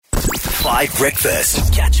5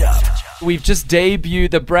 Breakfast. Catch up. We've just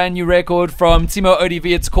debuted the brand new record from TiMO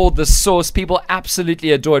ODV. It's called The Source. People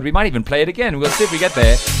absolutely adore it. We might even play it again. We'll see if we get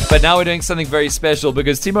there. But now we're doing something very special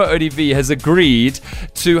because TiMO ODV has agreed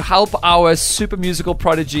to help our super musical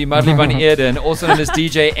prodigy, Marli van Eerden, also known as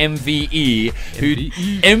DJ MVE.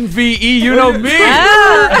 MVE, you know me!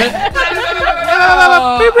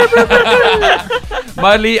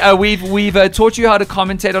 Marli, we've taught you how to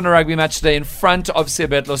commentate on a rugby match today in front of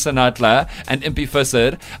Sibetlo Sanatla and Impi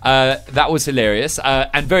Visser. That was hilarious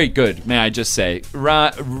and very good, may I just say.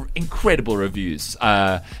 Incredible reviews.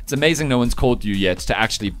 It's amazing no one's called you yet to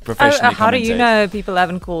actually professionally commentate. How do you know people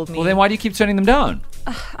haven't called me? Well, then why do you keep turning them down?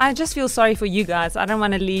 I just feel sorry for you guys. I don't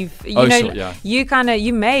want to leave. You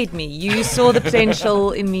made me. You saw the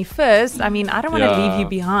potential in me first. I mean, I don't want to leave you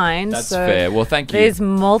behind. That's fair. Well, thank you. There's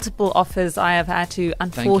multiple offers I have had to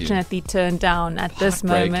unfortunately turn down at this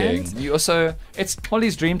moment. You also, it's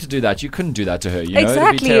Holly's dream to do that. You couldn't do that to her.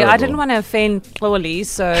 Exactly. I didn't want to offend Holly,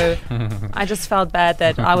 so I just felt bad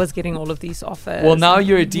that I was getting all of these offers. Well, now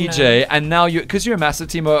you're a DJ, and now because you're a massive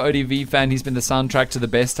TiMO ODV fan, he's been the soundtrack to the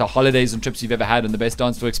best holidays and trips you've ever had and the best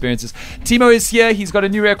dance floor experiences. TiMO is here. He's got a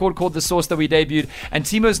new record called The Source that we debuted, and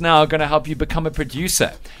TiMO's now going to help you become a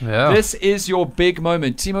producer. Yeah. This is your big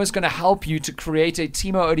moment. TiMO's going to help you to create a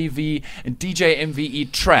TiMO ODV and DJ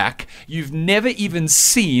MVE track. You've never even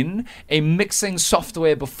seen a mixing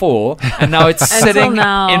software before, and now it's sitting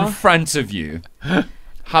in front of you.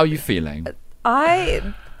 How are you feeling?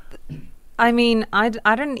 I mean, I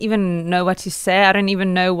don't even know what to say. I don't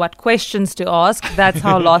even know what questions to ask. That's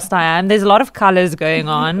how lost I am. There's a lot of colors going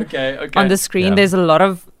on on the screen. Yeah. There's a lot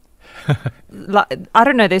of, I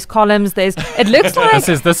don't know, there's columns. It looks like...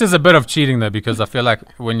 This is a bit of cheating, though, because I feel like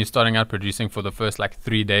when you're starting out producing for the first,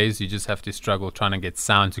 3 days, you just have to struggle trying to get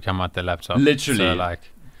sound to come out the laptop. Literally. So,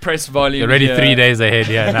 press volume. You're already 3 days ahead,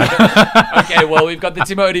 yeah. Okay, well, we've got the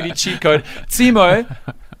TiMO ODV cheat code. TiMO,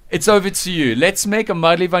 it's over to you. Let's make a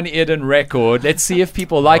Marli van Eerden record. Let's see if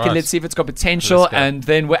people like it. Let's see if it's got potential. And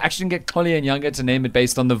then we're actually going to get Collie and Younger to name it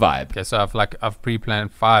based on the vibe. Okay, so I've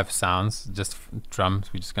pre-planned 5 sounds, just drums.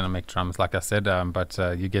 We're just going to make drums, like I said. But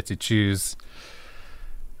you get to choose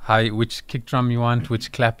which kick drum you want,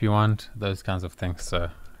 which clap you want, those kinds of things. So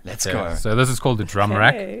let's go. So this is called the drum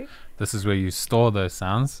rack. This is where you store those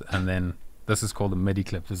sounds. And then this is called the MIDI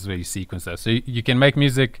clip. This is where you sequence those. So you can make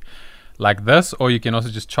music like this, or you can also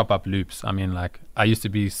just chop up loops. I mean, I used to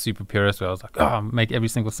be super purist where I was like, I'll make every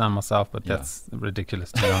single sound myself, but that's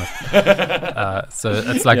ridiculous, to be honest. So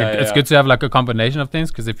it's it's good to have a combination of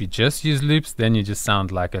things, because if you just use loops, then you just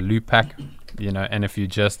sound like a loop pack, and if you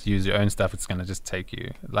just use your own stuff, it's going to just take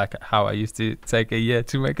you, like how I used to take a year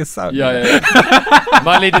to make a sound.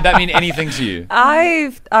 Marli, did that mean anything to you?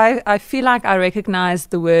 I feel like I recognize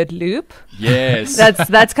the word loop. Yes.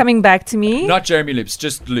 That's coming back to me. Not Jeremy loops,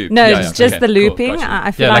 just loop. No, it's just the looping. Cool,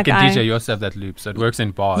 I feel like a DJ, you also have that loop, so it works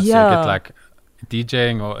in bars. So you get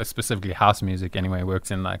DJing, or specifically house music anyway, works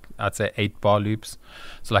in I'd say 8-bar loops.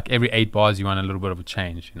 So every 8 bars you want a little bit of a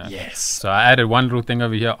change, Yes. So I added one little thing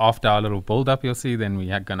over here after our little build up, you'll see, then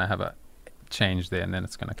we are going to have a change there, and then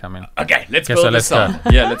it's going to come in. Okay, let's build this song.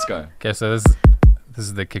 Yeah, let's go. Okay, so this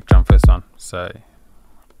is the kick drum first one. So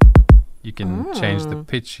you can change the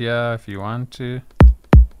pitch here if you want to.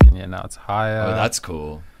 Now it's higher. Oh, that's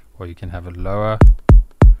cool. Or you can have it lower,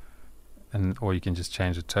 or you can just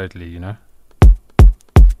change it totally,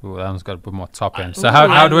 Ooh, that one's got a bit more top end. So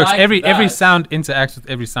how it works, every sound interacts with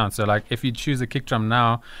every sound. So if you choose a kick drum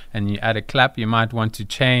now and you add a clap, you might want to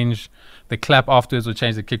change the clap afterwards or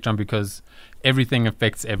change the kick drum, because everything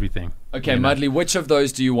affects everything. Okay, Marli, which of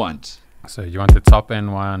those do you want? So you want the top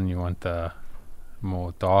end one, you want the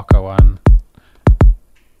more darker one.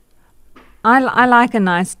 I like a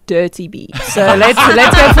nice dirty beat. So let's go for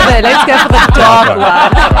the dark one.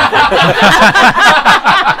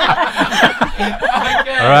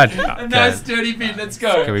 All right. A nice dirty beat. Let's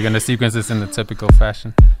go. Okay, we're going to sequence this in the typical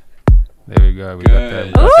fashion. There we go. We got the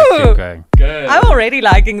kick going. Good. I'm already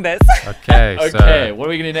liking this. Okay. Okay. What are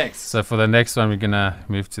we going to do next? So for the next one, we're going to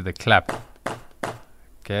move to the clap.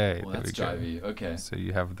 Okay. Well, that's drivey. Okay. So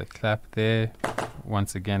you have the clap there.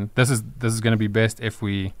 Once again, this is going to be best if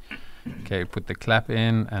we put the clap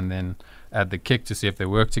in and then add the kick to see if they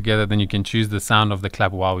work together. Then you can choose the sound of the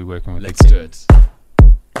clap while we're working with Let's the kick. do it.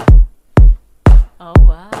 Oh,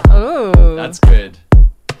 wow. Oh. That's good.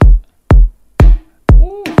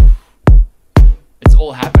 Ooh. It's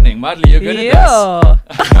all happening. Marli, you're good at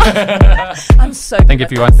this. I'm so I think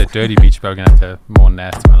if you want the dirty beach, we're going to have to have more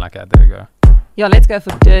nasty one like that. There we go. Yeah, let's go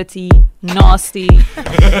for dirty, nasty.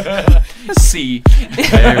 C.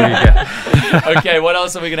 There we go. Okay, what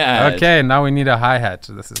else are we going to add? Okay, now we need a hi-hat.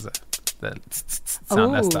 So this is the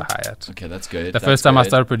sound. That's the hi-hat. Okay, that's good. The first time I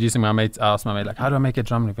started producing, I asked my mate, like, how do I make a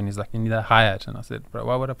drum loop? And he's like, you need a hi-hat. And I said, bro,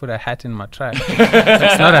 why would I put a hat in my track?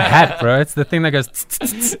 It's not a hat, bro. It's the thing that goes.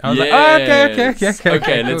 I was like, oh, okay.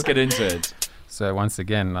 Okay, let's get into it. So once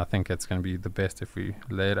again, I think it's going to be the best if we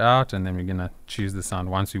lay it out, and then we're going to choose the sound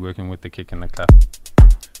once we're working with the kick and the clap.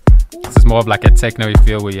 This is more of like a techno-y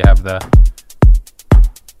feel where you have the...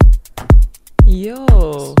 Yo.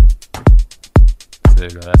 So there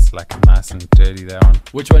you go. That's like nice and dirty, that one.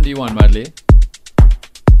 Which one do you want, Marli?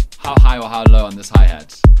 How high or how low on this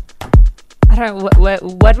hi-hat? I don't know.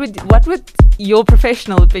 What would your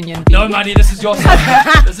professional opinion be? No, Marli, this is your song.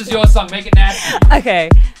 This is your song. Make it nasty. Okay.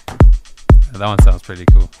 That one sounds pretty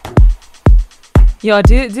cool. Yo,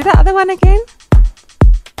 do the other one again.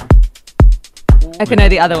 Okay, no,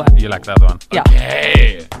 the other one. You like the other one? Yeah.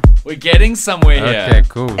 Okay. We're getting somewhere here. Okay,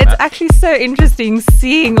 cool. It's actually so interesting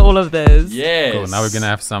seeing all of this. Yes. Cool. Now we're going to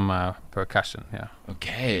have some percussion. Yeah.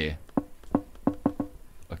 Okay.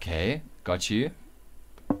 Okay. Got you.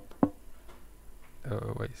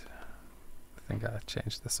 Oh, wait. I think I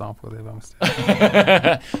changed the sample there by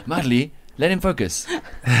mistake. Marli, let him focus.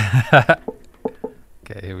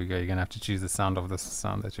 Okay, here we go. You're going to have to choose the sound of this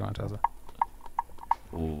sound that you want, Azza.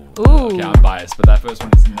 Ooh. Ooh. Okay, I'm biased, but that first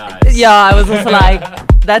one is nice. Yeah, I was also like,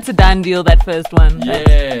 that's a done deal, that first one.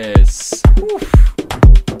 Yes.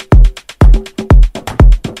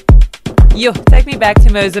 Yo, take me back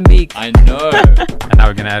to Mozambique. I know. And now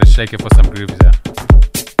we're going to add a shaker for some grooves, yeah.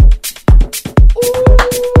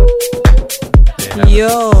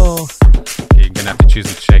 Yo. Okay, you're going to have to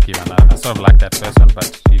choose the shaky one. I sort of like that first one,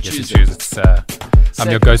 but you get to choose it. I'm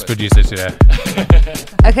your ghost producer today.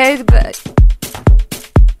 Okay, but...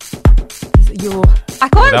 Yo. I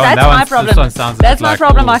can't, that's my problem. That's my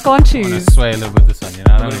problem, I can't choose. I'm going to sway a little bit this one, you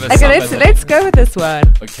know? Okay, let's go with this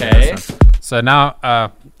one. Okay. So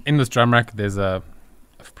now, in this drum rack, there's I've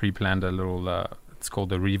pre-planned a little, it's called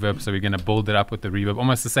the reverb. So we're going to build it up with the reverb,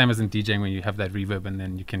 almost the same as in DJing when you have that reverb, and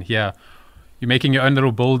then you can hear, you're making your own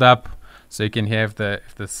little build up, so you can hear if the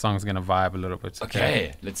song's going to vibe a little bit.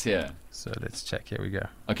 Okay, let's hear. So let's check. Here we go.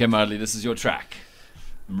 Okay, Marli, this is your track.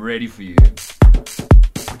 I'm ready for you.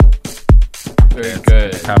 Very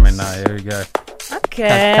good. Coming now. Here we go.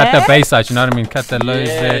 Okay. Cut the bass out. You know what I mean? Cut the lows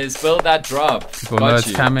there. Yes, build that drop. People know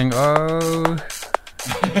it's coming. Oh.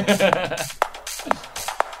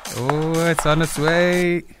 Oh, it's on its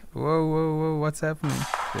way. Whoa. What's happening?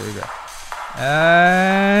 There we go.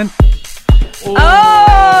 And...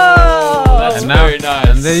 Oh! That's now, very nice.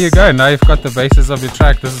 And there you go. Now you've got the basis of your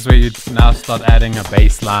track. This is where you now start adding a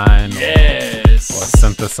bass line. Yes. Or a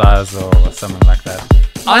synthesizer or something like that.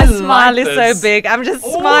 My smile is so big. I'm just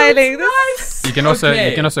smiling. Nice. You can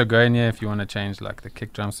also go in here if you want to change like the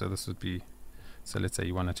kick drum. So this would be, so let's say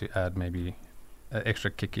you wanted to add maybe an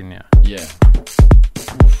extra kick in here. Yeah.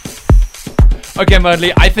 Okay,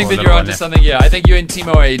 Marli, I think that you're onto something here. I think you and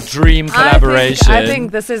TiMO are a dream collaboration. I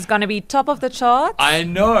think this is going to be top of the chart. I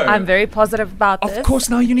know. I'm very positive about this. Of course,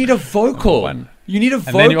 now you need a vocal. You need a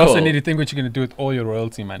vocal. And then you also need to think what you're going to do with all your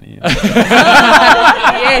royalty money.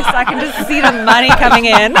 Yes, I can just see the money coming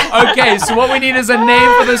in. Okay, so what we need is a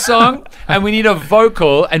name for the song, and we need a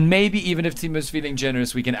vocal, and maybe even if TiMO's feeling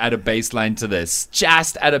generous, we can add a bass line to this.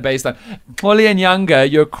 Just add a bass line. Marli and Younger,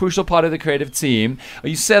 you're a crucial part of the creative team. Are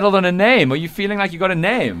you settled on a name? Are you feeling like you got a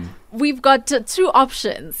name? We've got two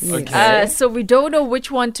options. Okay. So we don't know which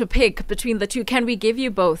one to pick between the two. Can we give you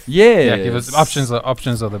both? Yeah, give us options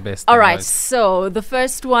are the best. All right. So the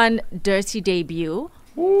first one, Dirty Debut.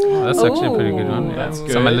 Oh, that's actually a pretty good one. Yeah. That's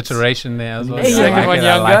good. Some alliteration there as well. Second one,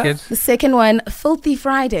 I like Younger. it. The second one, Filthy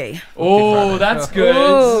Friday. Oh, that's good.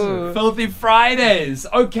 Ooh. Filthy Fridays.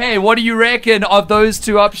 Okay, what do you reckon of those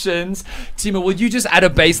two options? TiMO, will you just add a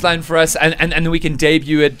bass line for us and then we can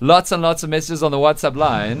debut it? Lots and lots of messages on the WhatsApp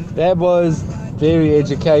line. That was very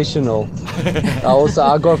educational.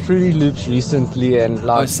 I got Fruity Loops recently, and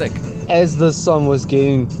Oh, sick. as the song was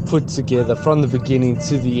getting put together from the beginning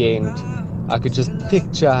to the end, I could just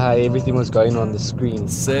picture how everything was going on the screen.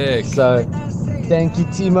 Sick. So, thank you,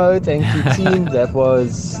 TiMO. Thank you, team. That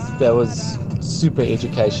was super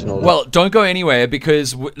educational. Well, don't go anywhere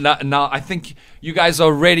because now I think you guys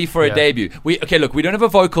are ready for a debut. We don't have a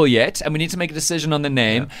vocal yet, and we need to make a decision on the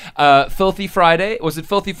name. Filthy Friday. Was it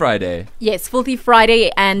Filthy Friday? Yes, Filthy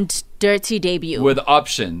Friday and dirty debut. With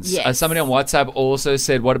options. Yes. Somebody on WhatsApp also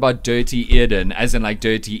said, what about Dirty Eden? As in like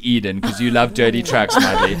Dirty Eden, because you love dirty tracks,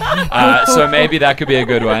 Marli. So maybe that could be a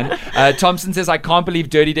good one. Thompson says, I can't believe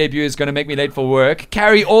Dirty Debut is going to make me late for work.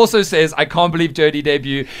 Carrie also says, I can't believe Dirty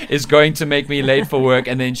Debut is going to make me late for work.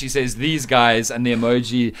 And then she says, these guys, and the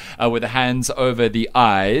emoji with the hands over the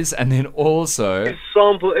eyes. And then also...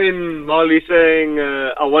 Sample in Marli saying,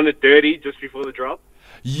 I want it dirty just before the drop.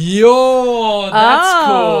 Yo, that's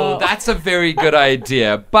cool. That's a very good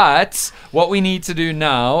idea. But what we need to do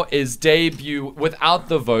now is debut without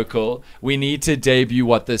the vocal. We need to debut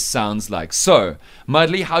what this sounds like. So,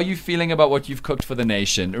 Marli, how are you feeling about what you've cooked for the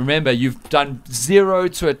nation? Remember, you've done 0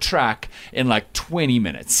 to a track in like 20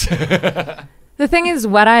 minutes. The thing is,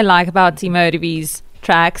 what I like about TiMO ODV's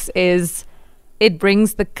tracks is it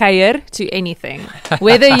brings the kuier to anything.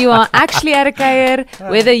 Whether you are actually at a kuier,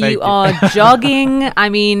 whether you are jogging. I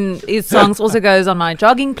mean, his songs also goes on my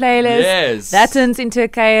jogging playlist. Yes. That turns into a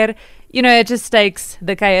kuier. You know, it just takes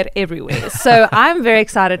the kuier everywhere. So I'm very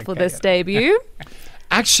excited for this debut.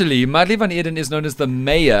 Actually, Marli van Eden is known as the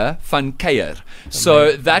mayor van Kuier.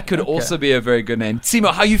 So that could also be a very good name.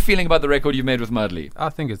 TiMO, how are you feeling about the record you made with Marli? I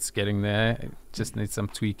think it's getting there. It just needs some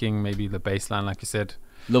tweaking, maybe the bass line, like you said.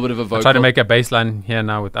 A little bit of a vocal. I try to make a bass line here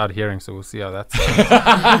now without hearing, so we'll see how that's.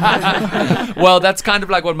 Well, that's kind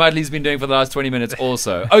of like what Marli's been doing for the last 20 minutes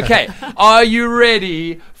also. Okay, are you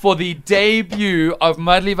ready for the debut of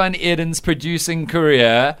Marli van Eden's producing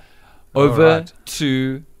career? Over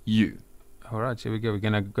to you. All right, here we go. We're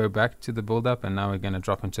going to go back to the build-up, and now we're going to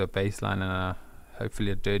drop into a bass line and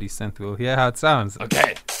hopefully a dirty synth. We'll hear how it sounds.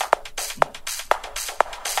 Okay.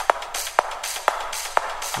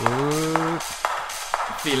 Ooh.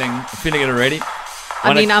 Feeling it already?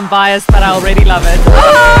 I mean, I'm biased, but I already love it.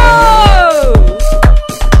 Oh!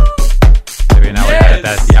 Maybe now we add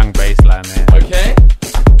that young bass line there. Okay.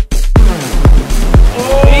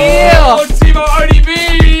 Oh, TiMO ODV!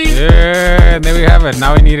 Yeah, and there we have it.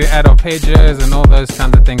 Now we need to add arpeggios and all those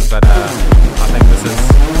kinds of things, but I think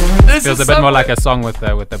this feels a bit more like a song with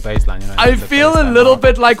the bass line. You know, I feel a little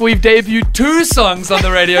bit like we've debuted 2 songs on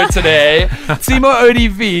the radio today. TiMO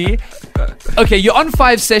ODV. Okay, you're on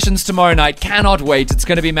 5 sessions tomorrow night. Cannot wait. It's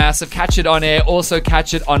going to be massive. Catch it on air. Also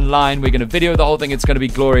catch it online. We're going to video the whole thing. It's going to be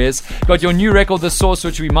glorious. Got your new record, The Source,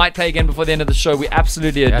 which we might play again before the end of the show. We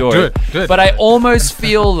absolutely adore it. Do it. But I almost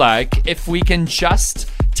feel like if we can just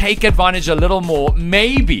take advantage a little more,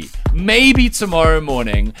 maybe tomorrow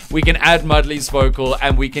morning we can add Marli's vocal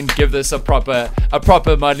and we can give this a proper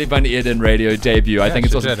Marli van Eden radio debut. Yeah, I think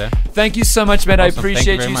it's awesome. do it, Thank you so much, man. Awesome. I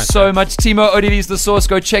appreciate you so man. much. TiMO ODV's The Source.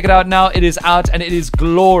 Go check it out now. It is out and it is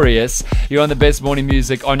glorious. You're on the best morning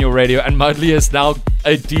music on your radio, and Marli is now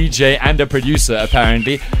a DJ and a producer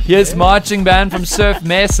apparently. Here's Marching Band from Surf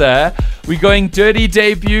Mesa. We going Dirty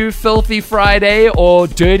Debut, Filthy Friday, or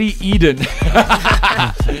Dirty Eden?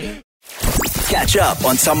 Catch up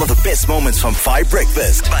on some of the best moments from 5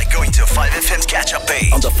 Breakfast by going to 5FM's catch-up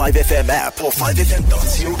page on the 5FM app or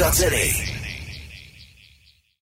 5FM.co.za.